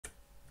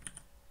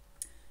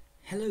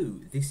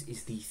Hello, this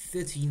is the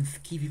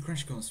 13th Kivy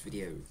Crash Course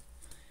video.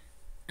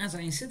 As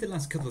I said the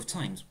last couple of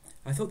times,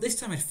 I thought this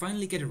time I'd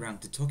finally get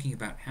around to talking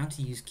about how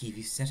to use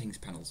Kivy's settings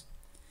panels.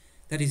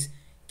 That is,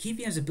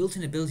 Kivy has a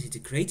built-in ability to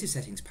create a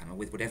settings panel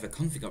with whatever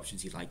config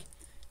options you like,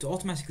 to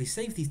automatically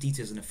save these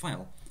details in a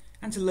file,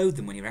 and to load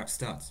them when your app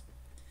starts.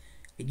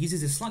 It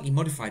uses a slightly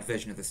modified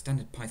version of the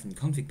standard Python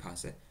config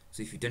parser,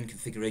 so if you've done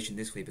configuration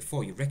this way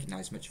before, you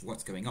recognise much of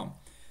what's going on.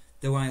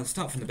 Though I'll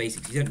start from the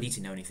basics, you don't need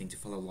to know anything to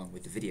follow along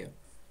with the video.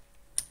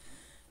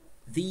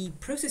 The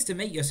process to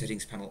make your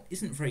settings panel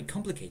isn't very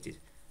complicated,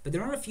 but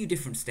there are a few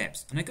different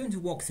steps, and I'm going to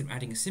walk through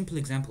adding a simple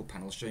example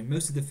panel showing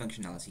most of the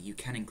functionality you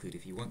can include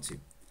if you want to.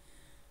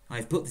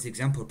 I've built this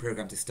example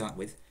program to start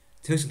with,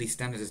 totally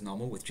standard as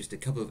normal with just a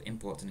couple of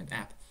imports and an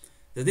app,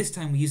 though this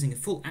time we're using a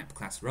full app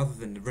class rather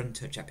than the run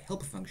touch app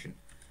helper function,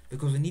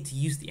 because we need to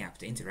use the app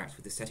to interact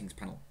with the settings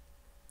panel.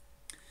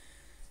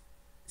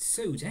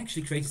 So to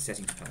actually create a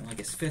settings panel, I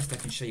guess first I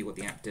can show you what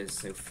the app does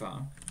so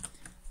far.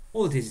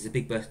 All it is a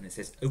big button that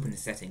says open the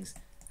settings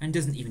and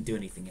doesn't even do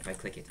anything if I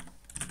click it.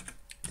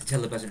 To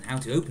tell the button how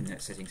to open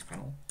that settings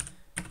panel,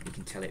 we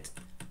can tell it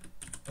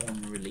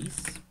on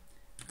release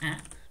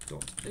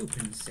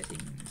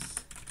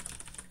app.openSettings.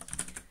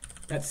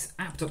 That's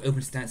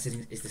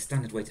app.openSettings is the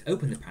standard way to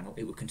open the panel.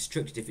 It will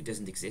construct it if it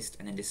doesn't exist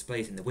and then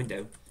display it in the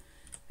window.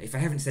 If I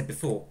haven't said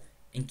before,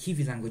 in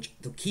Kivy language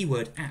the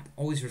keyword app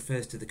always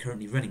refers to the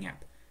currently running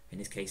app, in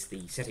this case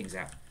the settings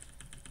app,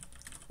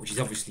 which is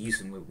obviously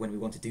useful when we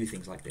want to do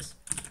things like this.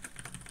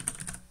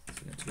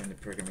 So let's run the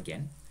program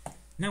again.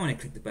 Now when I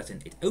click the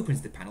button, it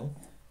opens the panel.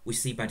 We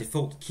see by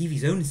default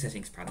Kivy's own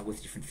settings panel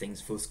with different things,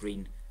 full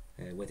screen,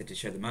 whether to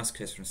show the mouse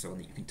cursor and so on,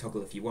 that you can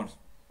toggle if you want.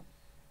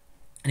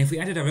 And if we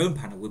added our own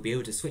panel, we'll be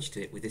able to switch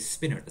to it with this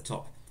spinner at the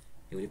top.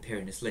 It would appear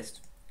in this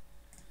list.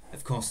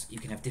 Of course, you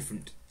can have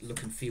different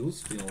look and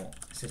feels for your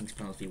settings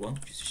panel if you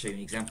want. Just to show you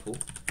an example,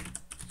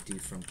 do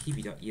from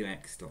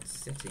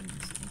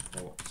kivy.ux.settings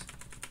import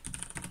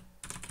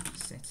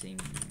setting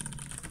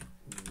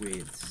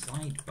with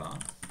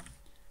sidebar,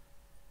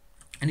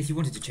 and if you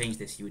wanted to change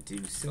this, you would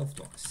do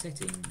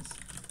self.settings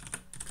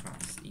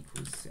class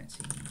equals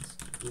settings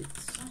with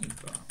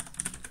sidebar.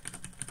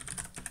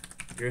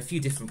 There are a few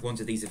different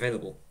ones of these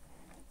available.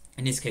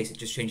 In this case, it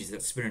just changes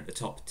that spinner at the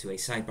top to a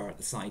sidebar at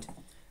the side,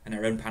 and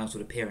our own panels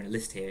would appear in a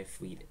list here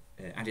if we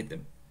added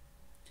them.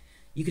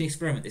 You can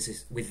experiment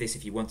with this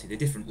if you want to. The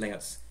different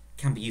layouts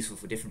can be useful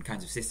for different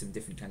kinds of systems,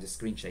 different kinds of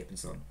screen shape and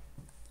so on.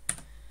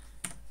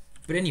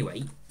 But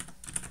anyway,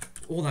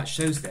 all that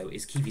shows though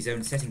is Kivy's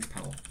own settings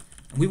panel,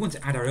 and we want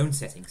to add our own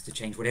settings to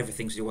change whatever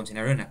things we want in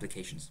our own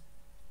applications.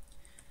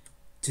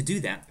 To do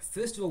that,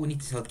 first of all we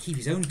need to tell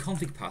Kivy's own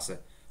config parser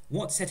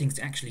what settings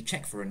to actually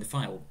check for in the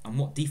file and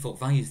what default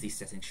values these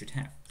settings should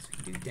have. So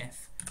we can do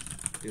def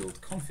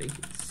build config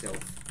self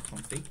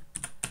config,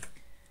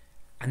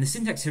 and the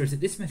syntax here is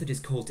that this method is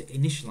called to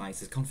initialize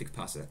the config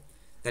parser.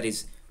 That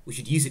is, we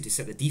should use it to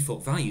set the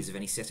default values of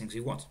any settings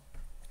we want.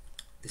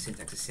 The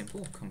syntax is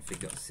simple,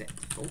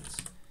 config.setDefaults.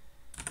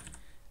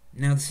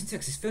 Now the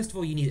syntax is, first of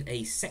all you need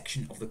a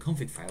section of the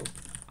config file.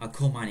 I'll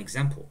call mine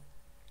example.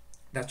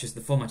 That's just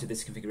the format of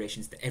this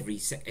configuration, is that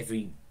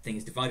everything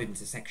is divided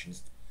into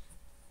sections,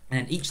 and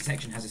then each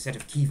section has a set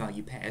of key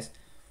value pairs.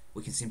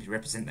 We can simply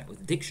represent that with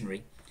a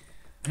dictionary,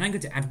 and I'm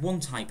going to add one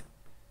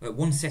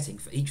setting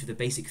for each of the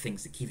basic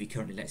things that Kivy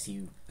currently lets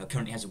you,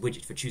 currently has a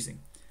widget for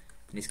choosing.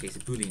 In this case, a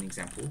boolean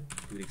example,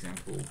 bool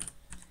example,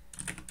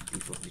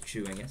 defaultly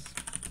true, I guess.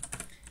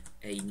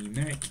 A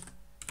numeric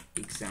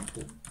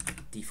example,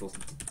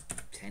 defaulting to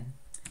 10.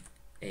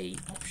 A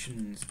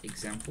options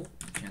example,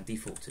 which now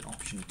default to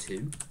option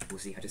 2. We'll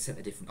see how to set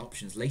the different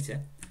options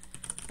later.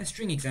 A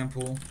string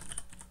example,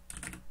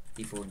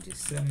 defaulting to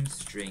some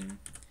string,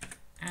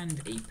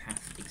 and a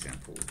path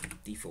example,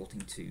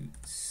 defaulting to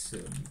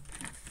some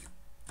path.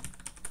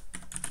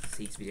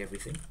 Seems to be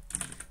everything.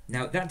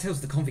 Now that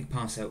tells the config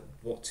parser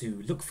what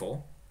to look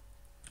for,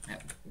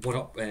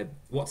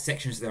 what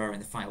sections there are in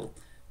the file,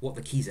 what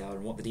the keys are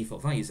and what the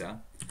default values are.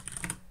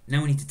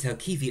 Now we need to tell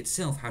Kivy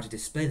itself how to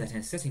display that in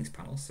a settings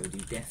panel, so do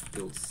def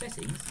build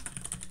settings.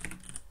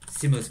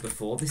 Similar to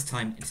before, this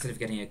time instead of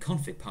getting a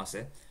config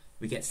parser,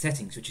 we get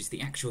settings, which is the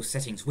actual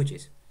settings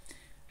widget.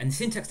 And the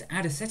syntax to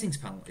add a settings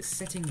panel is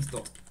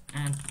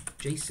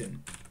settings.addJSON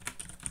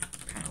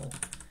panel.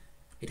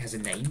 It has a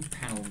name,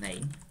 panel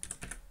name.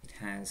 It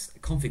has a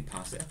config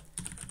parser.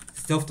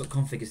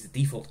 Self.config is the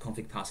default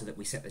config parser that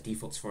we set the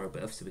defaults for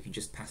above, so we can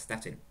just pass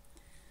that in.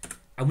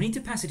 And we need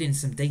to pass it in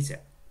some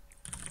data.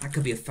 That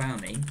could be a file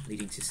name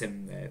leading to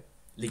some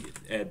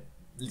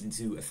leading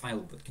to a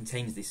file that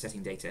contains the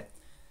setting data,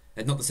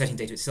 not the setting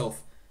data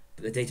itself,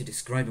 but the data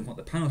describing what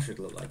the panel should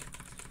look like.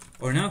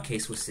 Or in our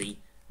case, we'll see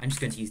I'm just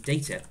going to use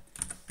data,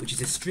 which is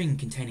a string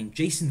containing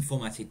JSON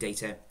formatted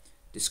data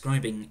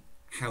describing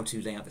how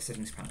to lay out the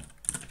settings panel.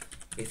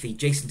 If the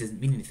JSON doesn't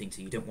mean anything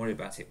to you, don't worry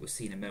about it. We'll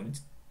see in a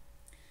moment.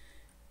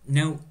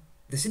 Now,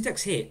 the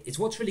syntax here is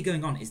what's really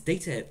going on is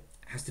data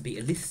has to be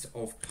a list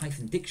of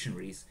Python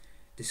dictionaries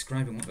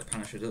describing what the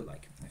panel should look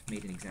like. I've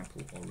made an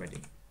example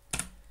already.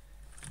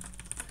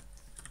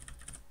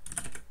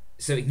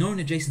 So ignoring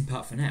the JSON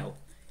part for now,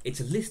 it's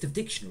a list of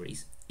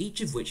dictionaries,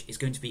 each of which is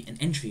going to be an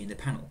entry in the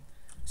panel.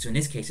 So in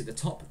this case, at the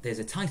top, there's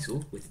a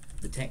title with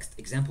the text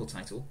example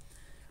title,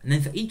 and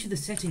then for each of the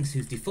settings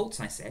whose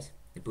defaults I set,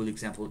 the bool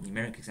example,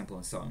 numeric example,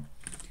 and so on,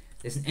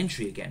 there's an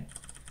entry again.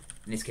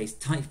 In this case,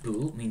 type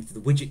bool means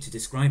the widget to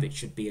describe it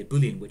should be a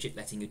boolean widget,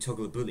 letting you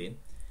toggle a boolean.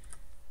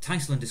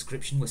 Title and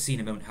description, we'll see in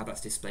a moment how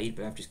that's displayed,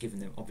 but I've just given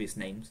them obvious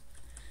names.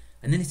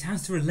 And then it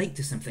has to relate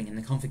to something in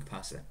the config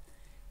parser.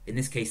 In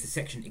this case, the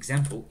section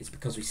example is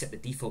because we set the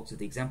default to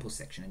the example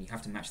section, and you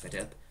have to match that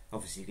up.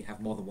 Obviously, you can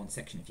have more than one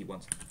section if you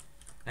want.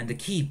 And the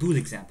key bool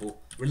example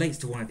relates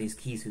to one of these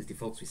keys whose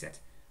defaults we set.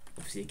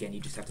 Obviously, again, you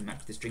just have to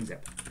match the strings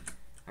up.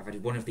 I've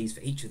added one of these for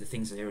each of the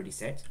things I already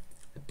set: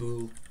 a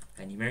bool,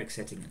 a numeric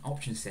setting, an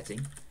option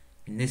setting.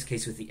 In this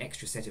case, with the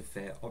extra set of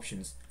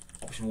options,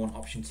 option 1,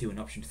 option 2, and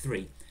option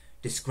 3,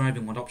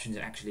 describing what options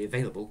are actually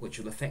available, which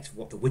will affect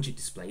what the widget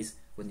displays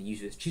when the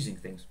user is choosing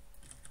things.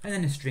 And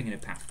then a string and a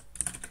path.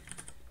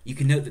 You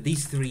can note that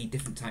these three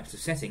different types of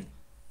setting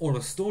all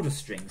are stored as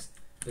strings,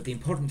 but the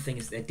important thing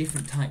is they're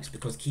different types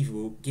because Kivy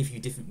will give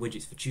you different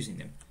widgets for choosing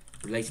them,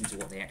 relating to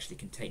what they actually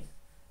contain.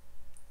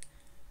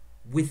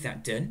 With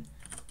that done,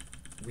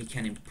 we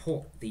can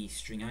import the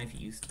string I've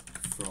used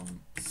from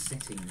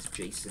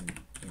settings.json,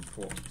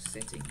 import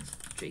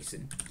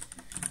settings.json.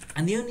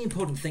 And the only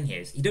important thing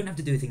here is you don't have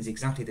to do things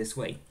exactly this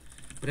way,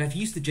 but I've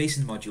used the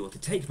JSON module to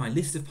take my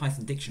list of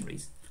Python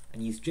dictionaries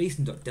and use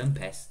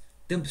json.dumps,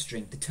 dump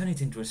string, to turn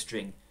it into a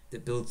string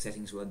that build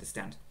settings will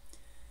understand.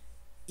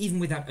 Even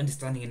without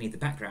understanding any of the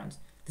background,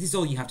 this is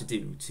all you have to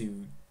do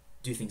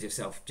things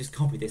yourself. Just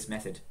copy this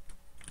method,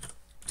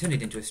 turn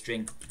it into a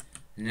string,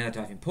 and now that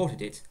I've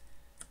imported it,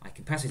 I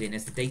can pass it in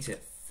as the data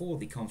for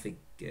the config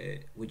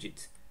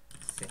widget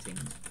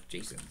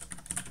settings.json.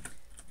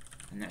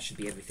 And that should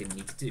be everything we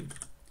need to do.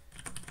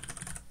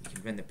 We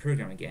can run the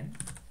program again,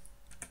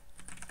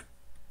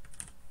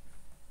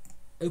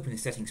 open the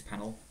settings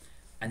panel,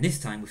 and this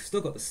time we've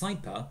still got the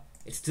sidebar.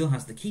 It still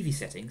has the Kivy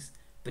settings,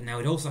 but now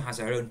it also has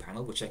our own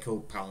panel, which I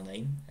call panel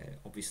name,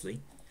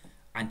 obviously.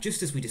 And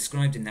just as we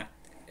described in that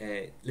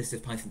list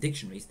of Python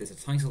dictionaries, there's a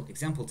title,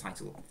 example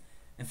title,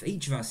 and for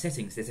each of our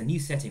settings there's a new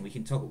setting we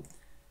can toggle.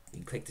 We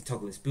can click to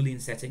toggle this boolean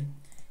setting.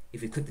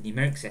 If we click the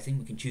numeric setting,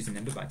 we can choose a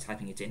number by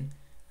typing it in,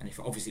 and if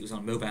obviously it was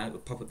on mobile, it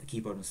would pop up the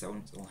keyboard and so on.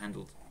 It's all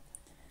handled.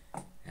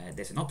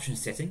 There's an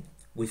options setting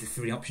with the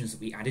 3 options that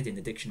we added in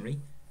the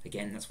dictionary.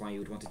 Again, that's why you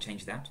would want to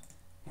change that.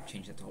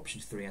 Change that to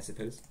options 3, I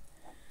suppose.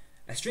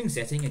 A string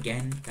setting,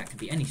 again, that can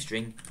be any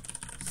string,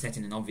 set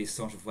in an obvious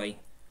sort of way,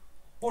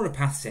 or a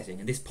path setting,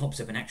 and this pops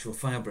up an actual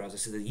file browser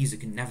so the user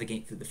can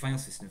navigate through the file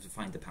system to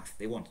find the path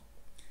they want.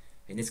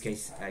 In this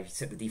case, I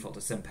set the default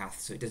to some path,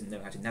 so it doesn't know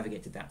how to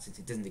navigate to that since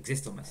it doesn't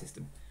exist on my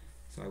system,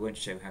 so I won't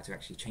show how to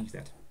actually change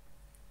that.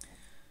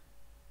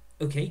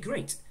 Okay,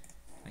 great.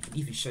 I can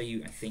even show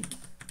you, I think,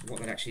 what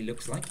that actually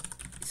looks like.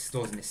 It's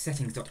stored in the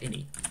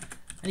settings.ini,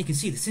 and you can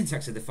see the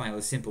syntax of the file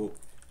is simple.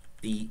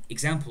 The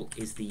example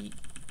is the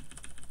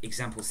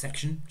example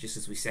section, just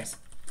as we set,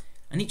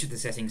 and each of the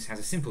settings has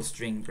a simple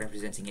string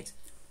representing it,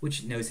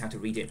 which knows how to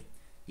read it.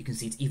 You can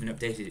see it's even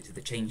updated it to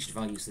the changed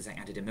values that I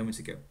added a moment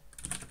ago.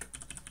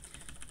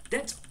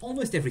 That's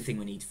almost everything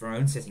we need for our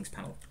own settings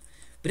panel,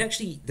 but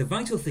actually the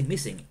vital thing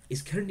missing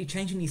is currently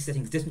changing these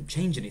settings doesn't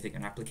change anything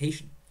on our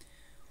application.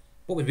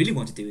 What we really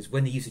want to do is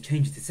when the user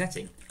changes the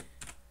setting,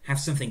 have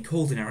something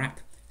called in our app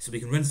so we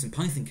can run some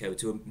Python code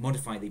to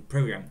modify the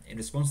program in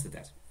response to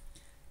that.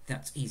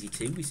 That's easy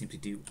too. We simply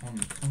do on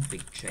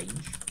config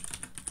change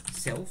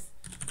self,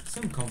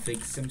 some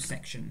config, some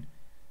section,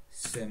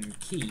 some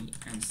key,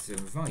 and some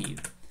value.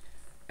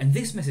 And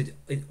this method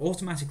is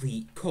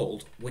automatically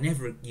called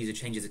whenever a user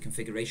changes a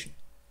configuration.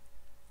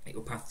 It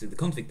will pass through the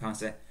config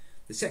parser,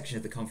 the section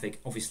of the config,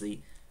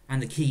 obviously,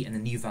 and the key and the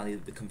new value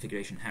that the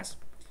configuration has.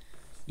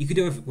 You could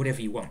do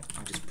whatever you want.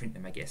 I'll just print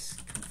them, I guess.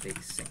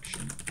 Config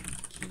section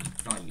key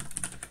value.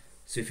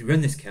 So if you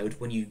run this code,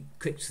 when you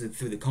click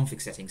through the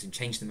config settings and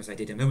change them as I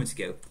did a moment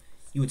ago,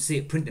 you would see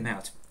it print them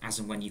out as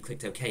and when you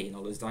clicked OK in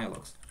all those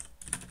dialogues.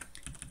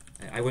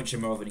 I won't show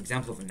more of an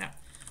example than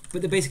that,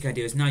 but the basic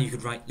idea is now you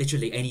could write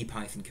literally any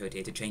Python code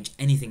here to change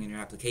anything in your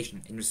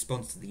application in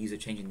response to the user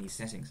changing these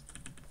settings.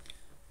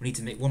 We need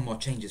to make one more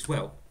change as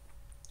well.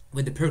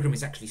 When the program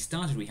is actually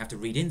started, we have to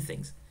read in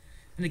things,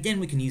 and again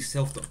we can use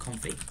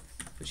self.config,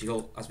 which,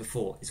 as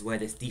before, is where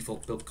this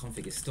default built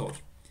config is stored.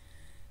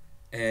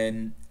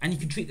 And you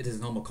can treat it as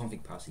a normal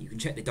config parser. You can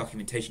check the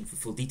documentation for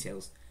full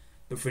details,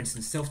 but for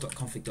instance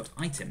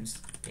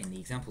self.config.items in the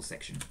example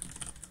section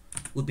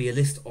will be a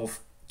list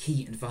of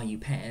key and value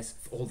pairs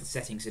for all the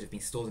settings that have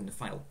been stored in the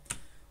file.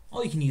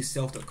 Or you can use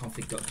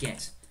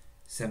self.config.get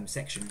some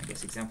section, I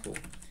guess example,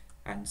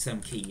 and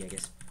some key, I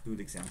guess bool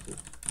example,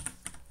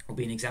 will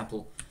be an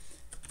example.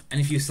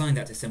 And if you assign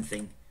that to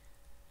something,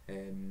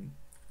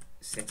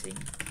 setting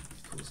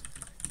equals,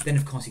 then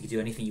of course you can do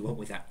anything you want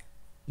with that,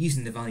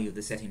 using the value of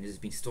the setting that has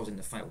been stored in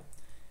the file.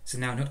 So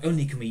now not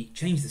only can we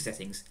change the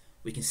settings,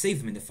 we can save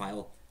them in the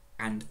file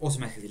and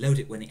automatically load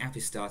it when the app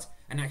is start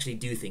and actually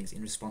do things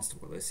in response to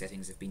what those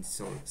settings have been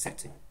set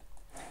to.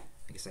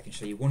 I guess I can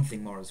show you one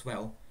thing more as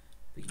well.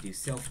 We can do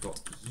self.use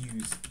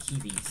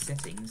Kivy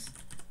settings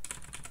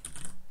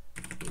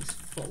is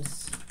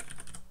false.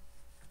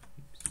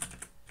 Oops.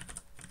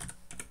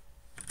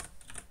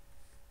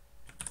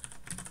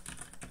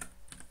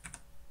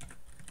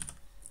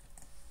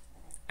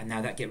 And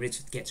now that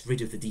gets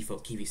rid of the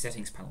default Kivy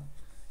settings panel.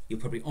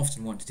 You'll probably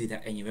often want to do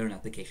that in your own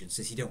application,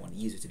 since you don't want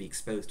the user to be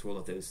exposed to all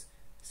of those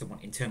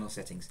somewhat internal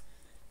settings.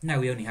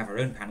 Now we only have our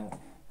own panel,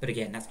 but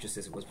again, that's just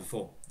as it was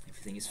before.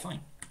 Everything is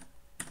fine.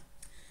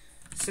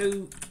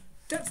 So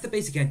that's the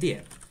basic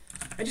idea.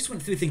 I just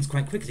went through things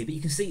quite quickly, but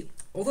you can see,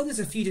 although there's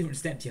a few different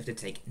steps you have to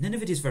take, none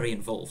of it is very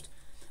involved.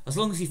 As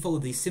long as you follow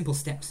these simple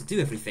steps to do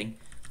everything,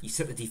 you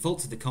set the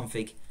defaults of the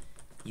config,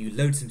 you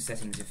load some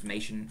settings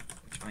information,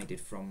 which I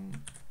did from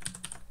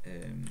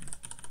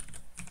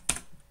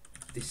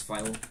this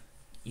file.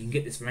 You can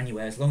get this from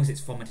anywhere as long as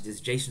it's formatted as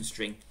a JSON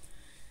string.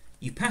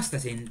 You pass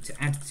that in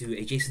to add to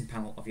a JSON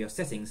panel of your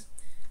settings,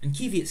 and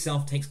Kivy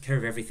itself takes care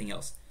of everything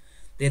else.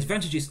 The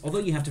advantage is, although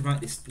you have to write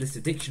this list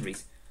of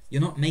dictionaries,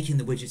 you're not making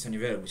the widgets on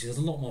your own, which is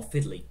a lot more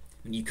fiddly.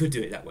 I mean, you could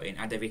do it that way and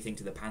add everything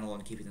to the panel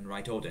and keep it in the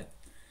right order.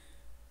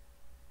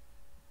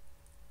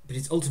 But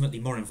it's ultimately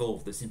more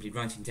involved than simply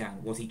writing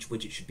down what each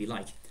widget should be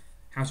like,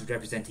 how to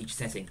represent each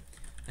setting,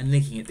 and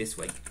linking it this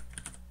way.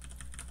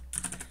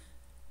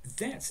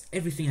 That's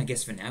everything, I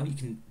guess, for now. You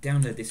can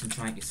download this and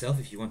try it yourself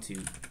if you want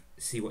to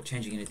see what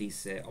changing any of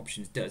these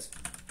options does.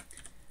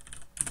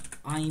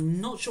 I'm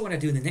not sure what I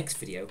do in the next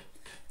video.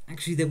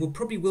 Actually, there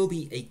probably will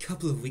be a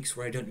couple of weeks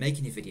where I don't make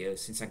any videos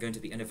since I'm going to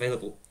be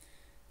unavailable.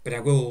 But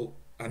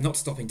I'm not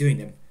stopping doing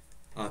them.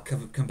 I'll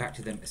come back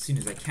to them as soon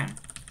as I can.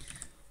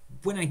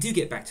 When I do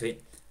get back to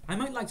it, I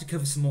might like to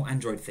cover some more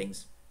Android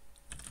things.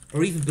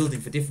 Or even building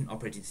for different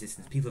operating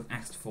systems. People have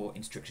asked for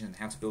instructions on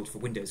how to build for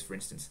Windows, for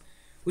instance,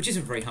 which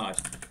isn't very hard.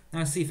 Now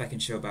I'll see if I can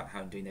show about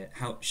how doing that,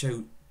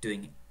 show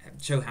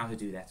how to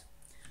do that.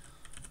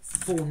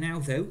 For now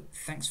though,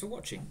 thanks for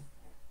watching.